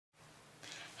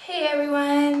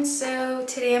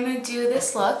today I'm gonna do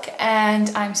this look, and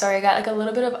I'm sorry I got like a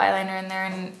little bit of eyeliner in there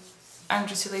and I'm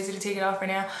just too lazy to take it off right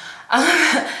now.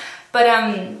 I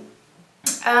think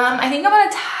I'm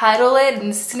gonna title it, and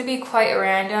this is gonna be quite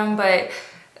random, but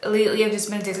lately I've just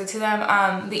been addicted to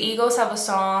them. The Eagles have a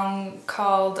song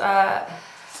called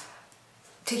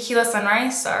Tequila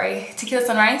Sunrise,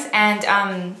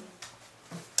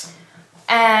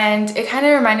 and it kind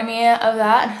of reminded me of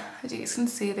that. As you guys can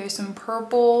see, there's some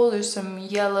purple, there's some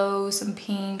yellow, some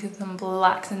pink, and some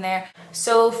blacks in there.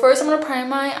 So first I'm gonna prime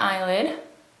my eyelid,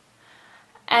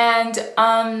 and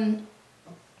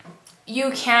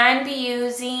you can be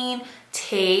using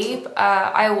tape.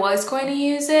 I was going to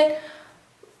use it,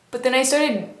 but then I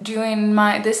started doing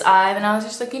this eye, and I was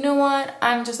just like, you know what,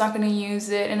 I'm just not gonna use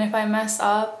it, and if I mess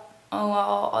up, oh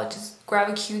well, I'll just grab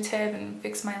a Q-tip and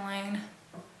fix my line.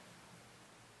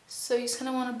 So you just kind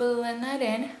of want to blend that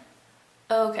in.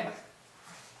 Okay,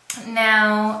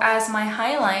 now as my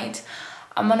highlight,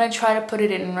 I'm gonna try to put it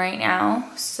in right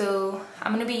now. So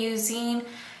I'm gonna be using,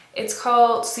 it's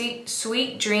called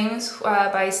Sweet Dreams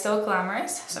by Still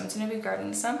Glamorous. So I'm just gonna be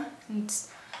grabbing some.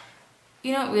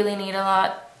 You don't really need a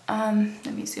lot. Let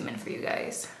me zoom in for you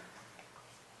guys.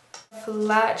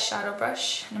 Flat shadow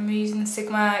brush, and I'm using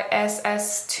Sigma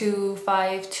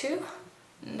SS252.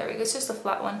 And there we go, it's just a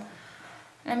flat one.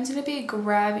 And I'm just gonna be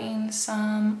grabbing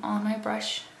some on my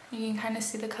brush. You can kind of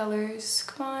see the colors.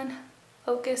 Come on,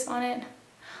 focus on it.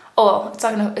 Oh, it's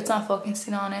not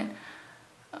focusing on it.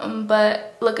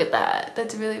 But look at that.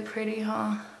 That's really pretty,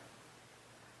 huh?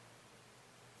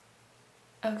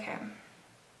 Okay.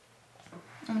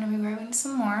 I'm gonna be grabbing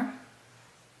some more.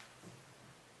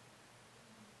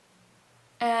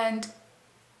 And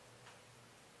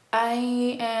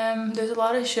there's a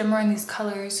lot of shimmer in these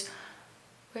colors,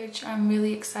 which I'm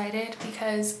really excited,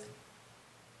 because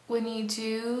when you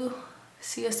do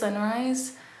see a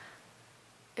sunrise,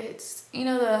 it's, you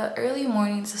know, the early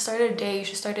mornings, the start of the day, you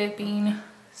should start it being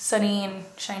sunny and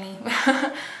shiny.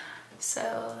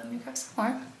 So let me grab some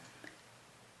more.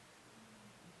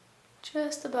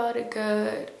 Just about a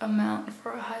good amount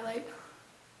for a highlight.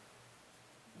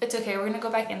 It's okay, we're gonna go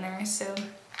back in there, so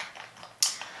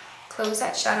close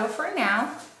that shadow for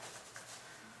now.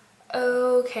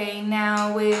 Okay,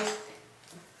 now I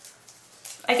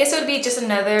guess it would be just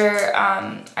another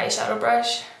eyeshadow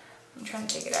brush. I'm trying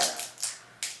to take it out.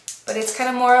 But it's kind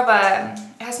of more of it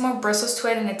has more bristles to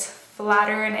it, and it's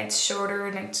flatter, and it's shorter,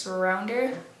 and it's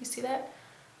rounder. You see that?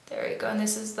 There we go. And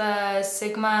this is the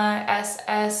Sigma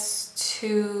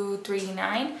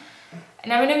SS239.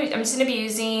 And I'm just gonna be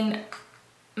using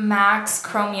Max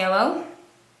Chrome Yellow.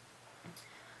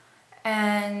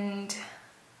 And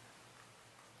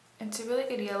it's a really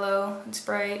good yellow. It's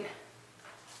bright.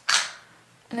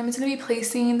 And I'm just gonna be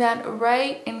placing that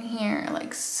right in here,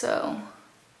 like so.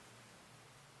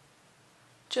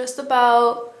 Just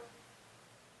about,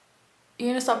 you're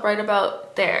gonna stop right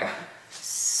about there.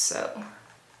 So, I'm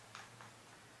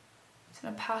just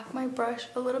gonna pack my brush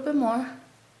a little bit more.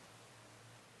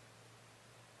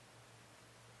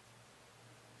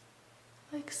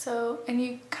 Like so, and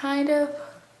you kind of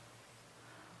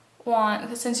want,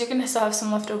 because since you're gonna still have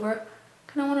some left over,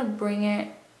 kind of want to bring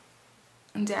it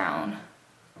down.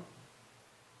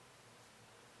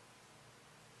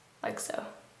 Like so.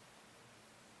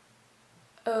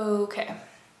 Okay,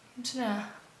 I'm just gonna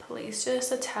place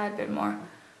just a tad bit more.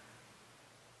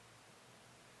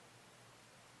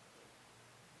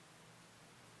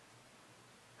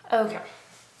 Okay,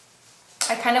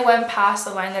 I kind of went past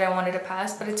the line that I wanted to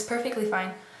pass, but it's perfectly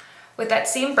fine. With that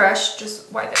same brush,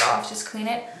 just wipe it off, just clean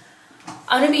it.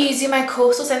 I'm gonna be using my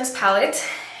Coastal Scents palette,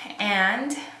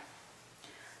 and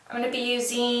I'm gonna be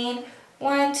using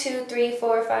 1, 2, 3,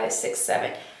 4, 5, 6,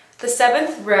 7. The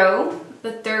 7th row,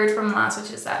 the 3rd from last,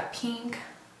 which is that pink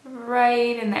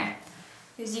right in there.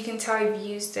 As you can tell, I've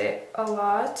used it a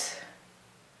lot.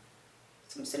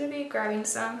 So I'm just gonna be grabbing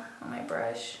some on my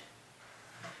brush.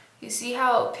 You see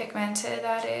how pigmented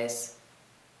that is?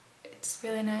 It's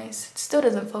really nice. It still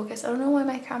doesn't focus. I don't know why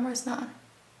my camera's not.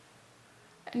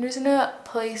 I'm just gonna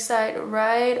place that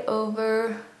right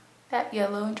over that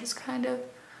yellow and just kind of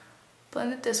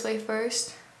blend it this way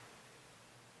first.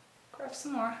 Grab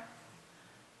some more.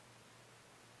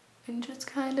 And just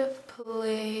kind of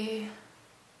play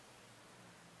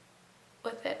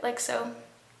with it like so.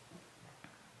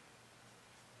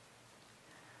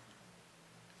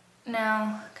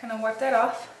 Now, kind of wipe that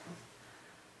off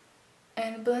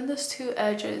and blend those two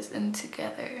edges in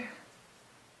together.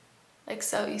 Like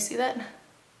so, you see that?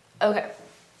 Okay.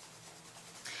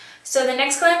 So the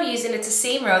next color I'm using, it's the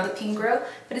same row, the pink row,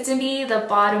 but it's gonna be the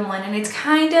bottom one, and it's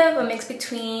kind of a mix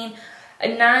between a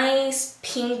nice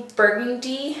pink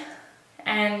burgundy,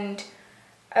 and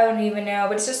I don't even know,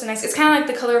 but it's just a nice, it's kind of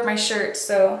like the color of my shirt,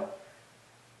 so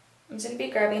I'm just gonna be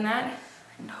grabbing that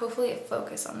and hopefully it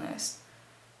focus on this.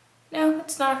 No,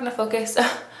 it's not gonna focus.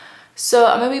 So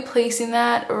I'm gonna be placing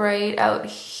that right out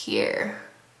here.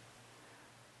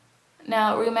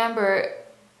 Now remember,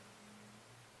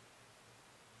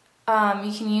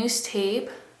 you can use tape,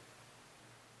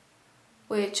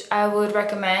 which I would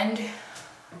recommend,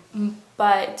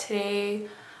 but today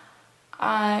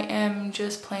I am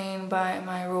just playing by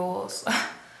my rules. So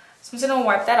I'm just gonna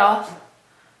wipe that off.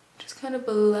 Just kind of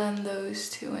blend those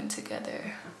two in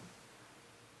together,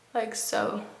 like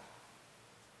so.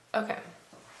 Okay.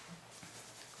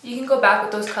 You can go back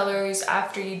with those colors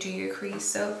after you do your crease.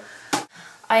 So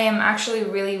I am actually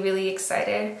really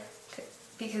excited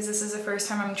because this is the first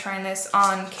time I'm trying this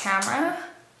on camera.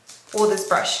 Well, this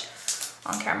brush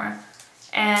on camera.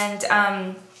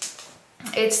 And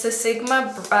it's the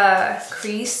Sigma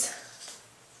crease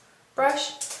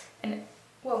brush. And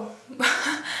whoa.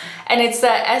 And it's the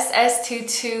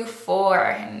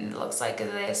SS224 and it looks like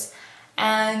this.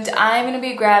 And I'm gonna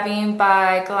be grabbing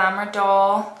by Glamour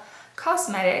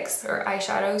Cosmetics or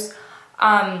eyeshadows,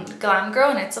 Glam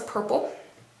Girl, and it's a purple.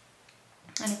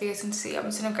 And if you guys can see, I'm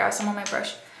just gonna grab some on my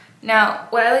brush. Now,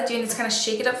 what I like doing is kind of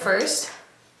shake it up first,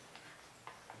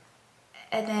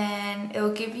 and then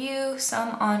it'll give you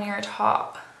some on your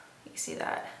top. You see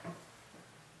that?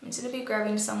 I'm just gonna be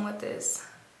grabbing some with this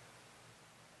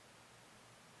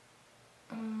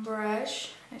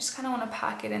brush. I just kind of want to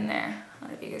pack it in there. I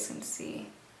don't know if you guys can see.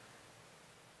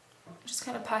 Just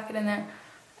kind of pack it in there.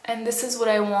 And this is what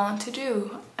I want to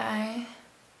do. I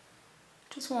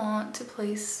just want to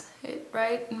place it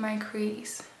right in my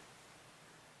crease.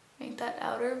 Make that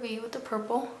outer V with the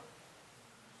purple.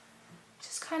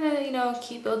 Just kind of, you know,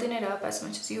 keep building it up as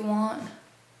much as you want.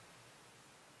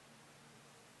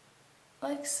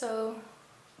 Like so.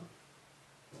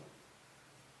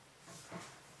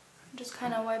 Just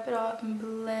kind of wipe it off and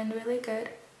blend really good.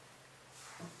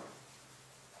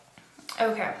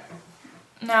 Okay.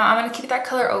 Now I'm going to keep that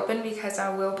color open because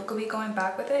I will be going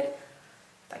back with it.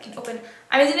 If I can open.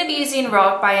 I'm going to be using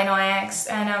Rock by NYX,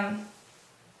 and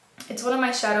it's one of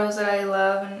my shadows that I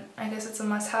love, and I guess it's a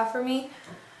must-have for me.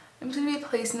 I'm just going to be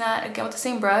placing that again with the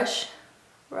same brush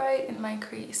right in my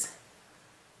crease.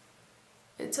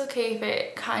 It's okay if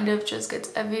it kind of just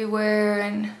gets everywhere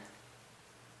and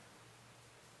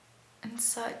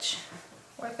such.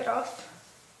 Wipe it off.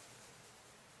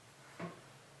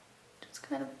 Just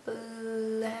kind of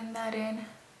blend that in.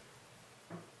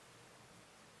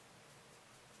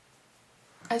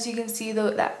 As you can see though,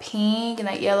 that pink and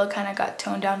that yellow kind of got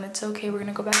toned down. It's okay, we're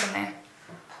gonna go back in there.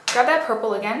 Grab that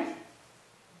purple again.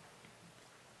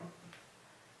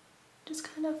 Just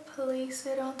kind of place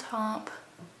it on top.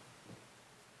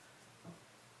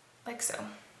 Like so.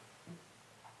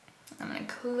 I'm gonna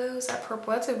close that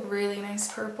purple. That's a really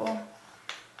nice purple.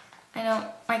 I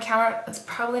know my camera is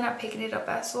probably not picking it up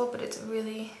as well, but it's a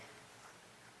really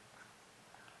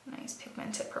nice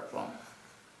pigmented purple.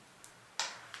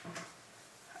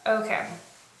 Okay.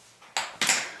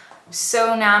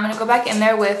 So now I'm gonna go back in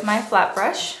there with my flat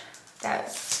brush. That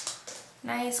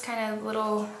nice kind of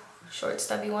little short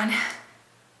stubby one.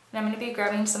 And I'm gonna be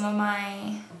grabbing some of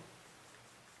my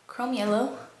chrome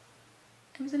yellow.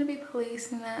 I'm just gonna be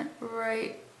placing that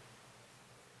right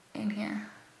in here.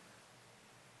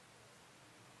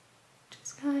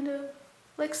 Just kind of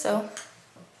like so.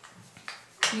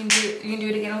 You can do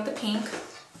it again with the pink.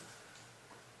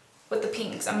 With the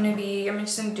pinks, I'm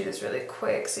just gonna do this really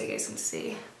quick so you guys can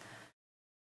see.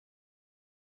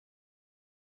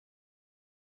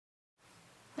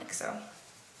 Like so.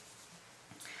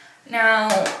 Now,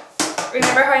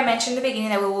 remember how I mentioned in the beginning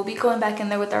that we will be going back in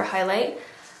there with our highlight?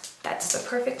 That's the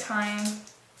perfect time.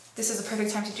 This is the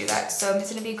perfect time to do that. So I'm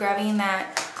just gonna be grabbing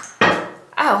that.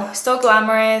 Oh, Still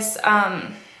Glamorous.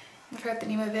 I forgot the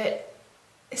name of it.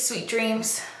 Sweet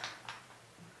Dreams.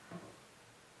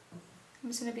 I'm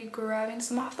just gonna be grabbing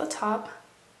some off the top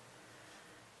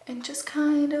and just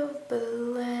kind of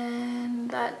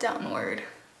blend that downward.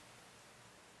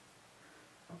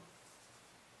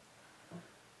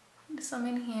 Some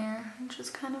in here and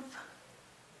just kind of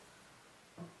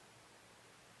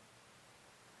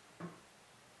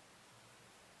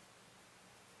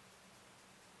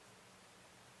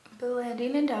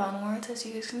blending it downwards, as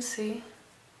you guys can see.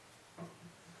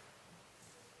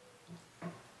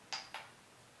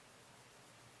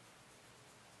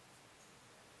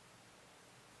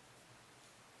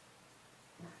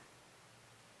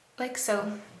 Like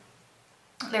so.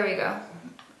 There we go.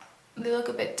 They look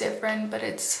a bit different, but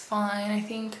it's fine. I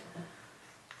think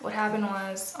what happened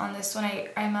was on this one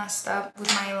I messed up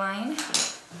with my line.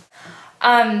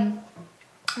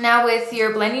 Now with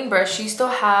your blending brush, you still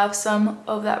have some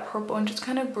of that purple, and just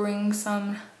kind of bring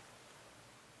some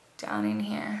down in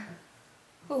here.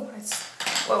 Oh, it's,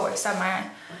 whoa, I stabbed my eye.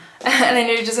 And then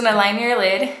you're just gonna line your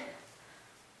lid.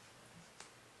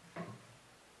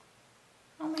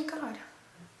 Oh my god.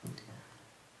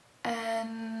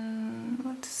 And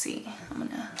let's see, I'm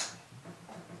gonna,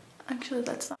 actually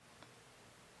that's not.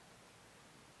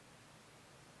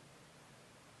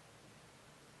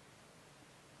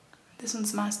 This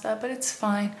one's messed up, but it's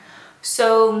fine.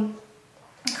 So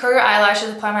curl your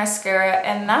eyelashes, apply mascara,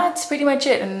 and that's pretty much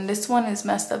it. And this one is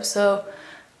messed up, so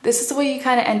this is what you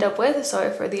kind of end up with.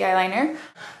 Sorry for the eyeliner.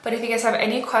 But if you guys have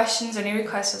any questions or any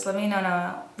requests, just let me know.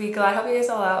 I'll be glad to help you guys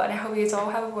all out, and I hope you guys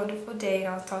all have a wonderful day,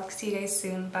 and I'll talk to you guys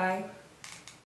soon. Bye.